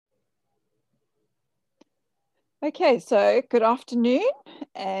Okay, so good afternoon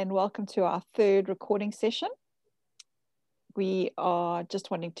and welcome to our third recording session. We are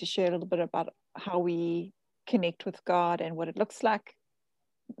just wanting to share a little bit about how we connect with God and what it looks like,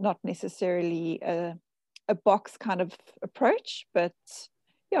 not necessarily a box kind of approach, but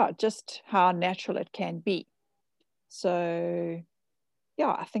yeah, just how natural it can be. So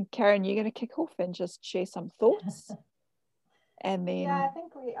yeah, I think Karen, you're going to kick off and just share some thoughts. And Yeah, I then,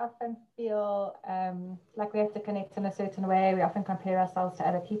 think we often feel like we have to connect in a certain way. We often compare ourselves to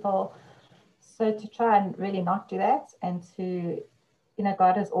other people. So to try and really not do that and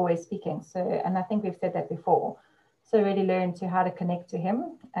God is always speaking. So, and I think we've said that before. So really learn to how to connect to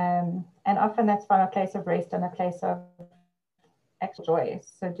him. And often that's from a place of rest and a place of actual joy.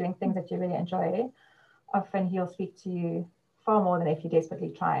 So doing things that you really enjoy, often he'll speak to you far more than if you're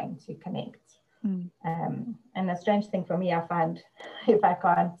desperately trying to connect. And the strange thing for me, I find if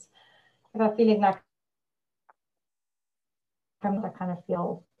I'm feeling like I kind of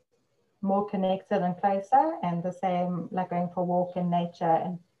feel more connected and closer, and the same like going for a walk in nature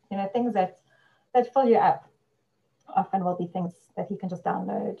and things that fill you up often will be things that he can just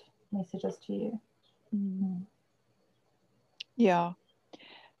download messages to you. yeah,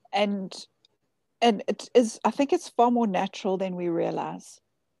 and it is, I think it's far more natural than we realize.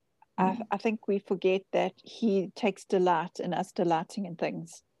 I think we forget that he takes delight in us delighting in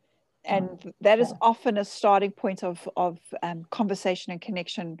things. And that is often a starting point of conversation and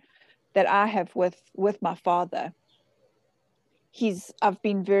connection that I have with my father. I've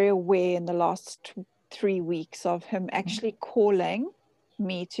been very aware in the last 3 weeks of him actually calling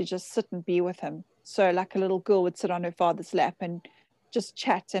me to just sit and be with him. So like a little girl would sit on her father's lap and just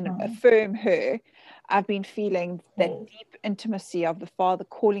chat and affirm her. I've been feeling that deep intimacy of the father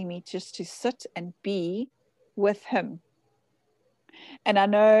calling me just to sit and be with him. And I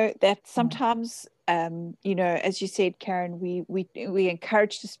know that sometimes, as you said, Karen, we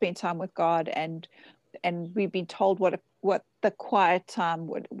encourage to spend time with God, and we've been told what the quiet time,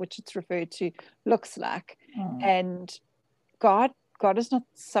 which it's referred to, looks like. And God is not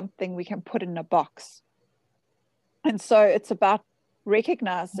something we can put in a box. And so it's about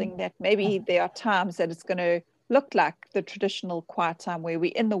recognizing that maybe there are times that it's going to look like the traditional quiet time where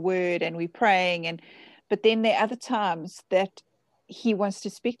we're in the Word and we're praying, but then there are other times that He wants to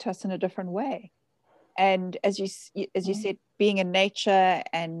speak to us in a different way. And as you said, being in nature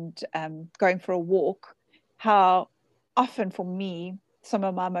and going for a walk, how often for me some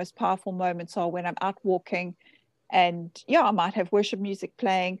of my most powerful moments are when I'm out walking, and yeah, I might have worship music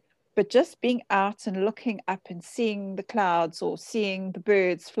playing, but just being out and looking up and seeing the clouds or seeing the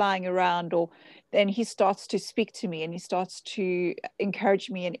birds flying around, or then he starts to speak to me and he starts to encourage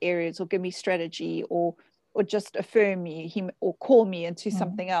me in areas or give me strategy or just affirm me or call me into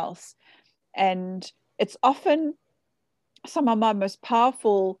something else. And it's often some of my most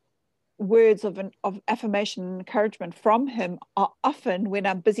powerful words of affirmation and encouragement from him are often when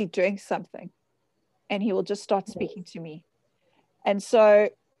I'm busy doing something and he will just start speaking to me. And so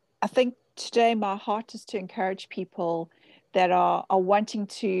I think today my heart is to encourage people that are wanting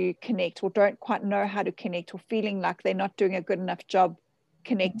to connect or don't quite know how to connect or feeling like they're not doing a good enough job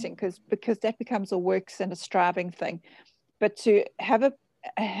connecting, because that becomes a works and a striving thing. But to have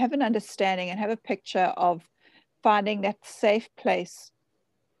an understanding and have a picture of finding that safe place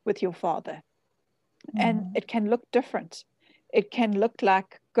with your father. And it can look different. It can look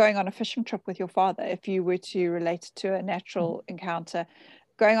like going on a fishing trip with your father, if you were to relate it to a natural encounter,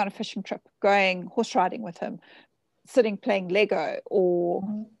 going on a fishing trip, going horse riding with him, sitting playing Lego, or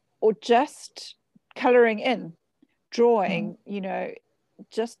just coloring in, drawing,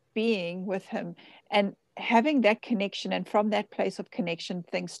 just being with him and having that connection. And from that place of connection,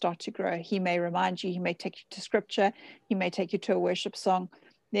 things start to grow. He may remind you, he may take you to scripture, he may take you to a worship song.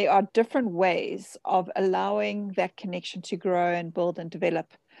 There are different ways of allowing that connection to grow and build and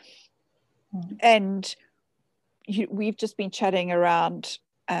develop. And we've just been chatting around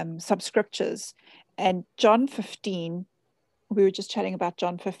some scriptures, and John 15, we were just chatting about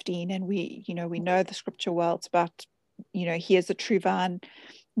John 15, and we know the scripture well. It's about, he is the true vine.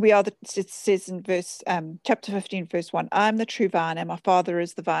 It says in chapter 15, verse 1, I am the true vine, and my Father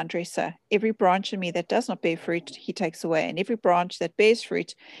is the vine dresser. Every branch in me that does not bear fruit, he takes away. And every branch that bears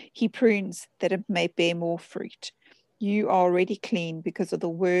fruit, he prunes, that it may bear more fruit. You are already clean because of the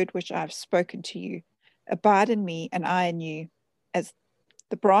word which I have spoken to you. Abide in me, and I in you. As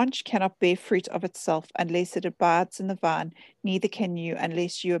the branch cannot bear fruit of itself unless it abides in the vine, neither can you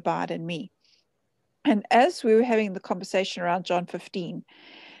unless you abide in me. And as we were having the conversation around John 15,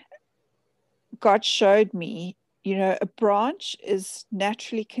 God showed me, a branch is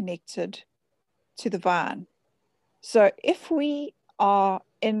naturally connected to the vine. So if we are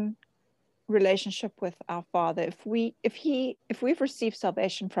in relationship with our Father, if we've received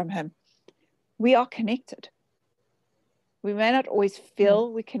salvation from him, we are connected. We may not always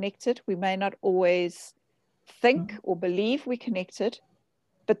feel we're connected. We may not always think or believe we're connected.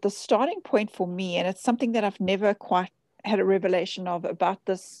 But the starting point for me, and it's something that I've never quite had a revelation of about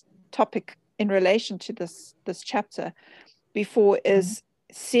this topic in relation to this chapter before, is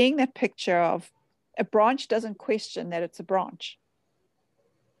seeing that picture of a branch doesn't question that it's a branch.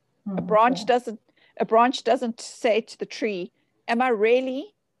 A branch doesn't say to the tree, am I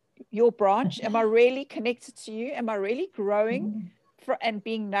really your branch? Am I really connected to you? Am I really growing and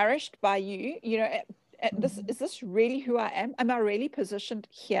being nourished by you? You know, is this really who I am? Am I really positioned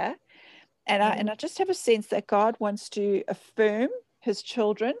here? And I just have a sense that God wants to affirm his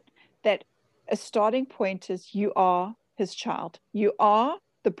children, that a starting point is you are his child. You are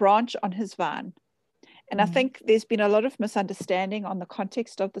the branch on his vine. And I think there's been a lot of misunderstanding on the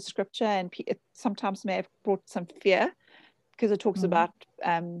context of the scripture, and it sometimes may have brought some fear because it talks about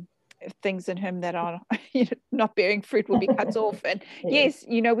things in him that are not bearing fruit will be cut off. And yes,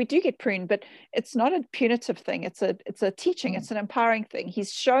 we do get pruned, but it's not a punitive thing. It's a teaching. It's an empowering thing.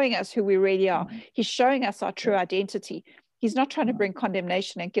 He's showing us who we really are. He's showing us our true identity. He's not trying to bring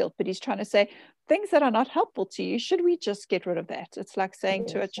condemnation and guilt, but he's trying to say things that are not helpful to you, should we just get rid of that? It's like saying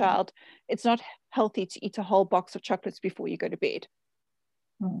to a child, it's not healthy to eat a whole box of chocolates before you go to bed.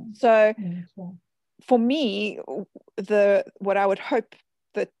 So for me, what I would hope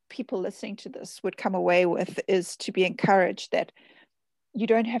that people listening to this would come away with is to be encouraged that you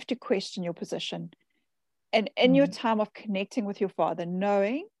don't have to question your position. And in your time of connecting with your Father,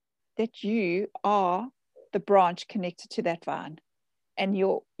 knowing that you are the branch connected to that vine, and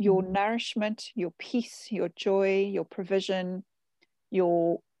your nourishment, your peace, your joy, your provision,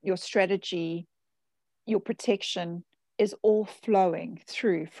 your strategy, your protection is all flowing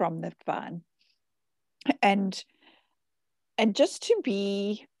through from the vine. And just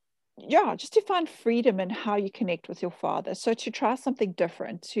to find freedom in how you connect with your Father. So to try something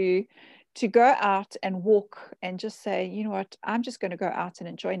different, to go out and walk and just say, you know what, I'm just going to go out and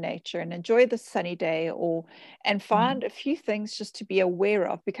enjoy nature and enjoy the sunny day, and find a few things just to be aware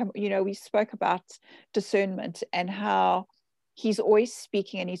of. We spoke about discernment and how he's always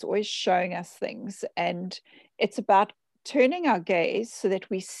speaking and he's always showing us things. And it's about turning our gaze so that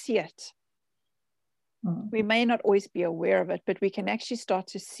we see it. We may not always be aware of it, but we can actually start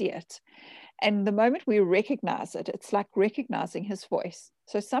to see it. And the moment we recognize it, it's like recognizing his voice.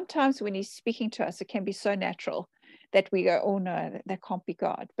 So sometimes when he's speaking to us, it can be so natural that we go, oh no, that can't be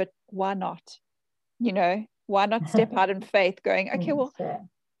God. But why not? Why not step out in faith going, okay, well,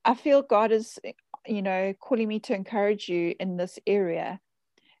 I feel God is, calling me to encourage you in this area.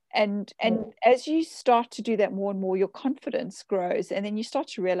 And as you start to do that more and more, your confidence grows, and then you start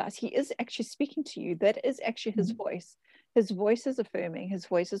to realize he is actually speaking to you. That is actually his voice. His voice is affirming, his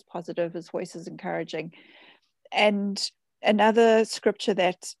voice is positive, his voice is encouraging. And another scripture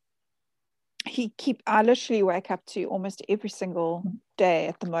that I literally wake up to almost every single day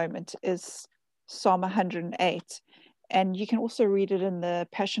at the moment is Psalm 108. And you can also read it in the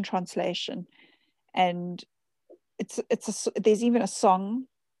Passion Translation. And there's even a song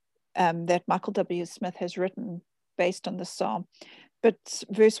that Michael W. Smith has written based on the psalm. But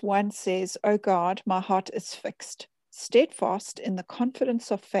verse 1 says, "O God, my heart is fixed, steadfast in the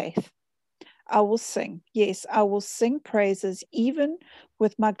confidence of faith. I will sing, yes, I will sing praises, even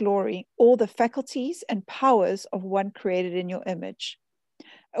with my glory, all the faculties and powers of one created in your image.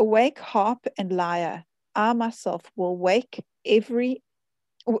 Awake, harp and lyre. I myself will wake very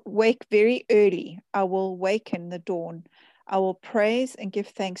early. I will waken the dawn. I will praise and give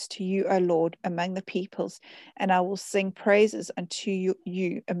thanks to you, O Lord, among the peoples, and I will sing praises unto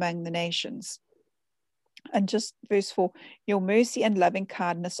you among the nations." And just verse 4, "Your mercy and loving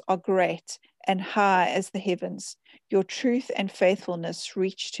kindness are great and high as the heavens. Your truth and faithfulness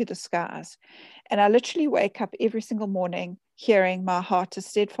reach to the skies." And I literally wake up every single morning hearing, "My heart is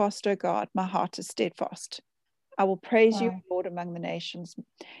steadfast, O God, my heart is steadfast. I will praise you, Lord, among the nations."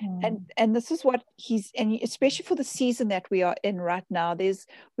 And this is what and especially for the season that we are in right now,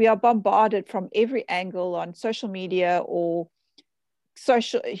 we are bombarded from every angle on social media or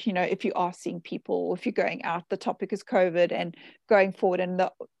social, if you are seeing people, or if you're going out, the topic is COVID and going forward, and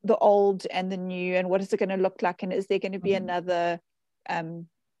the old and the new, and what is it going to look like, and is there going to be another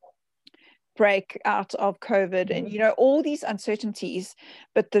break out of COVID, and all these uncertainties.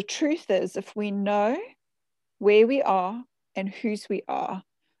 But the truth is, if we know where we are and whose we are,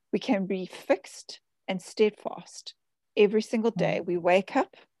 we can be fixed and steadfast every single day. We wake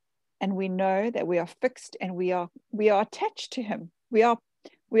up and we know that we are fixed and we are attached to him. We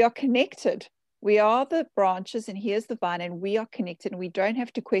are connected. We are the branches and he is the vine, and we are connected, and we don't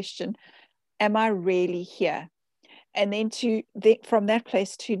have to question, am I really here? And then from that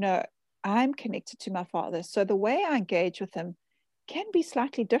place to know I'm connected to my Father. So the way I engage with him can be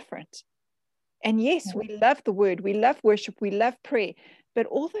slightly different. And yes, we love the word, we love worship, we love prayer, but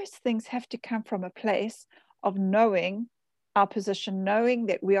all those things have to come from a place of knowing our position, knowing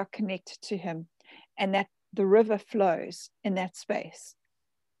that we are connected to him and that the river flows in that space.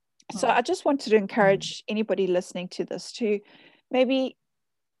 So I just wanted to encourage anybody listening to this to maybe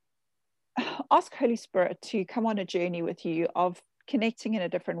ask Holy Spirit to come on a journey with you of connecting in a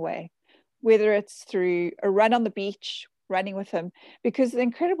different way, whether it's through a run on the beach, running with him, because the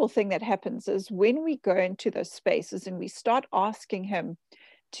incredible thing that happens is when we go into those spaces and we start asking him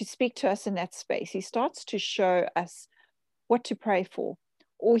to speak to us in that space, he starts to show us what to pray for,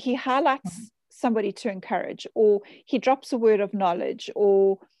 or he highlights somebody to encourage, or he drops a word of knowledge,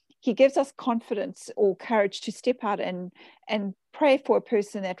 or he gives us confidence or courage to step out and pray for a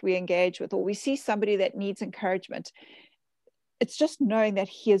person that we engage with, or we see somebody that needs encouragement. It's just knowing that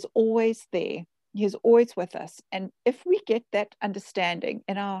he is always there. He is always with us. And if we get that understanding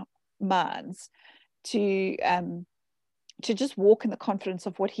in our minds to just walk in the confidence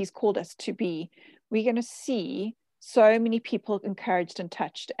of what he's called us to be, we're going to see so many people encouraged and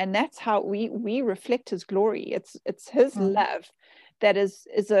touched. And that's how we reflect his glory. It's his love that is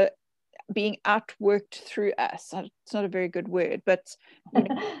being outworked through us. It's not a very good word, but we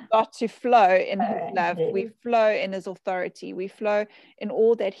start to flow in his love. We flow in his authority. We flow in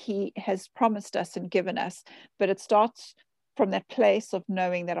all that he has promised us and given us. But it starts from that place of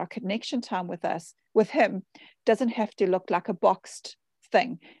knowing that our connection time with him, doesn't have to look like a boxed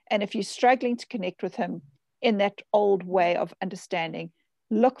thing. And if you're struggling to connect with him in that old way of understanding,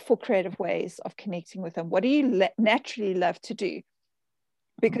 look for creative ways of connecting with him. What do you naturally love to do?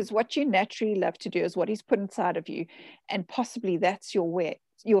 Because what you naturally love to do is what he's put inside of you. And possibly that's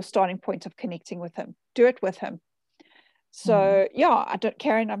your starting point of connecting with him. Do it with him. So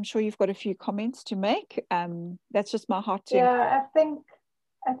Karen, I'm sure you've got a few comments to make. That's just my heart to. Yeah,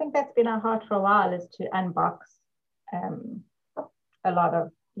 I think that's been our heart for a while, is to unbox a lot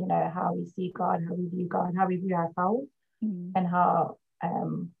of, how we see God, how we view God, how we view ourselves, and how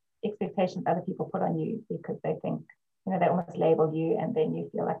expectations other people put on you because they think, they almost label you, and then you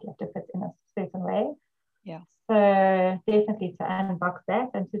feel like you have to fit in a certain way. Yeah. So definitely to unbox that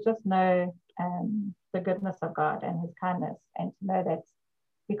and to just know the goodness of God and his kindness, and to know that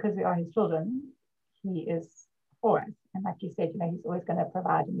because we are his children, he is for us. And like you said, he's always going to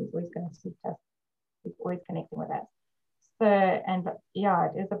provide, and he's always going to seek us. He's always connecting with us. So, and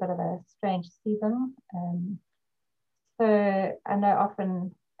it is a bit of a strange season. So I know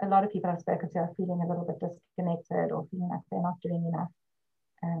often a lot of people I've spoken to are feeling a little bit disconnected or feeling like they're not doing enough.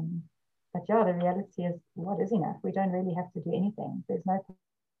 But the reality is, what is enough? We don't really have to do anything. There's no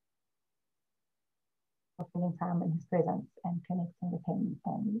spending time in his presence and connecting with him.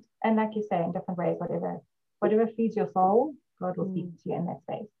 And like you say, in different ways, whatever feeds your soul, God will speak to you in that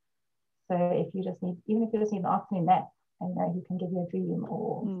space. So if you just need an afternoon nap, and he can give you a dream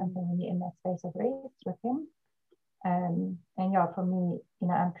or something when you're in that space of rest with him. And for me,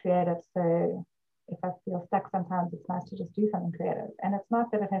 I'm creative, so if I feel stuck sometimes, it's nice to just do something creative. And it's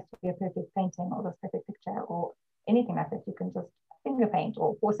not that it has to be a perfect painting or this perfect picture or anything like that. You can just finger paint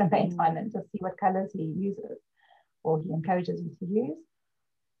or pour some paint on and just see what colors he uses or he encourages you to use.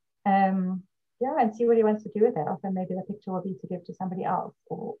 And see what he wants to do with it. Often maybe the picture will be to give to somebody else,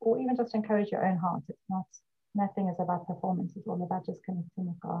 or even just encourage your own heart. Nothing is about performance. It's all about just connecting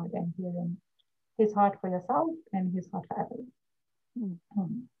with God and hearing his heart for yourself and his heart for others.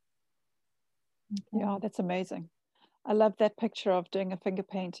 Okay. Yeah, that's amazing. I love that picture of doing a finger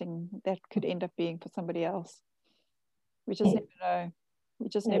painting that could end up being for somebody else. We just never know. We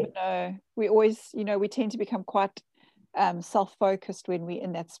just never know. We always, we tend to become quite self-focused when we're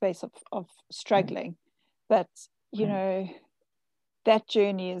in that space of struggling. But, that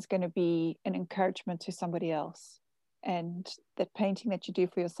journey is going to be an encouragement to somebody else. And that painting that you do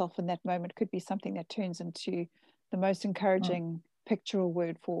for yourself in that moment could be something that turns into the most encouraging picture or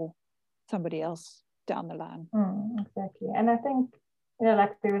word for somebody else down the line. Exactly. And I think,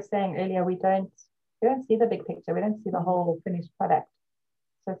 like we were saying earlier, we don't see the big picture. We don't see the whole finished product.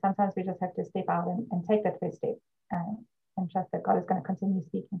 So sometimes we just have to step out and take that first step and trust that God is going to continue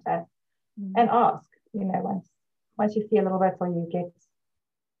speaking to us and ask, once you feel a little bit or you get,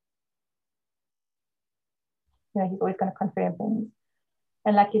 he's always going to confirm things.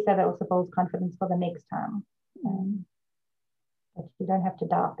 And like you said, that also builds confidence for the next time. But you don't have to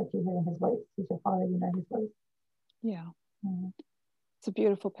doubt that you're hearing his voice. He's your father, you know his voice. Yeah. Mm. It's a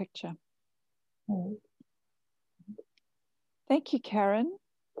beautiful picture. Mm. Thank you, Karen.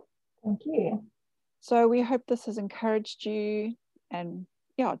 Thank you. So we hope this has encouraged you and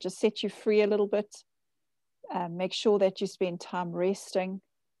yeah, just set you free a little bit. Make sure that you spend time resting,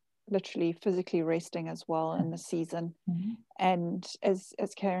 literally physically resting as well in the season. Mm-hmm. And as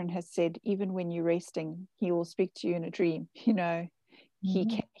Karen has said, even when you're resting, he will speak to you in a dream. You know,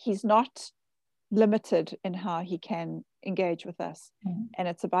 he's not limited in how he can engage with us. Mm-hmm. And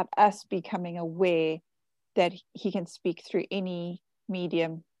it's about us becoming aware that he can speak through any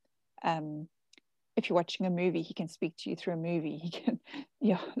medium. If you're watching a movie, he can speak to you through a movie. He can,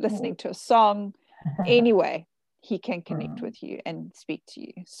 listening to a song. Anyway, he can connect with you and speak to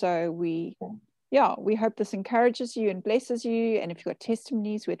you. So we hope this encourages you and blesses you. And if you've got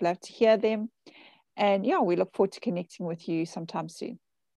testimonies, we'd love to hear them. And yeah, we look forward to connecting with you sometime soon.